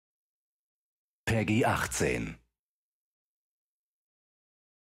Peggy 18.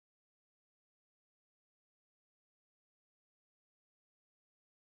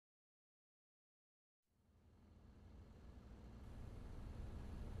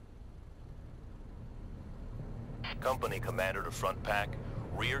 Company Commander to Front Pack,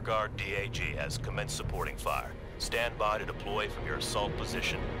 Rear Guard DAG has commenced supporting fire. Stand by to deploy from your assault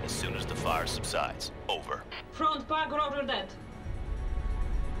position as soon as the fire subsides. Over. Front Pack, roger that.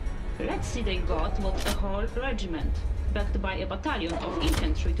 Let's see, they got what a whole regiment, backed by a battalion of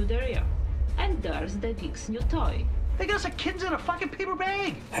infantry to the rear. And there's the geek's new toy. They got us a kids in a fucking paper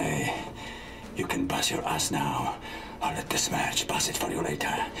bag. Hey, you can bust your ass now. I'll let this match bust it for you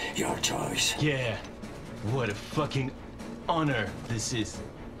later. Your choice. Yeah. What a fucking honor this is.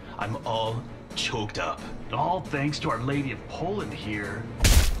 I'm all choked up. All thanks to Our Lady of Poland here.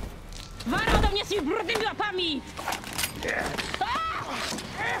 Wara do mnie z tymi brudnymi łapami!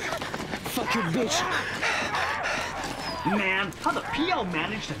 Fuck you, bitch. Man, how the PL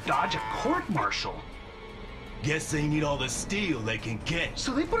managed to dodge a court-martial? Guess they need all the steel they can get.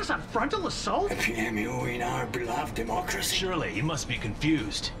 So they put us on frontal assault? A PMU in our beloved democracy. Surely, you must be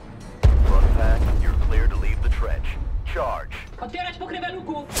confused. Front Pack, you're clear to leave the trench. Charge. Otwierać pokrywę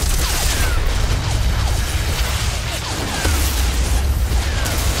luku!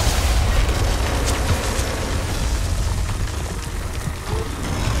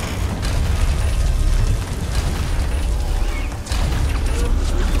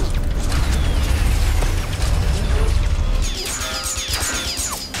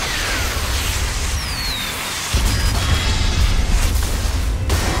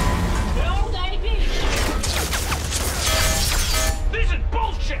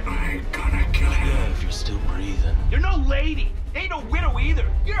 You're no lady. Ain't no widow either.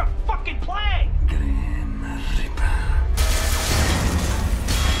 You're a fucking plague. Grim Reaper.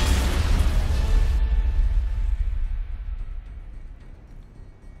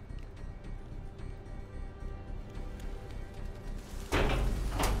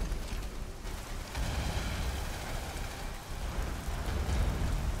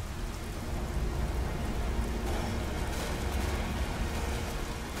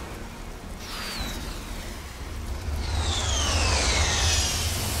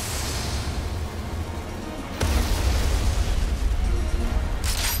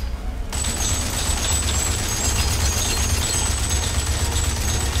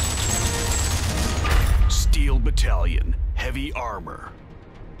 Steel Battalion, heavy armor.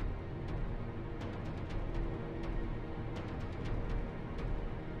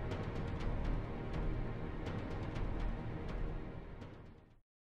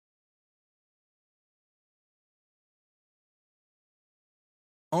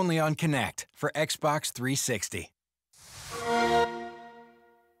 Only on Connect for Xbox 360.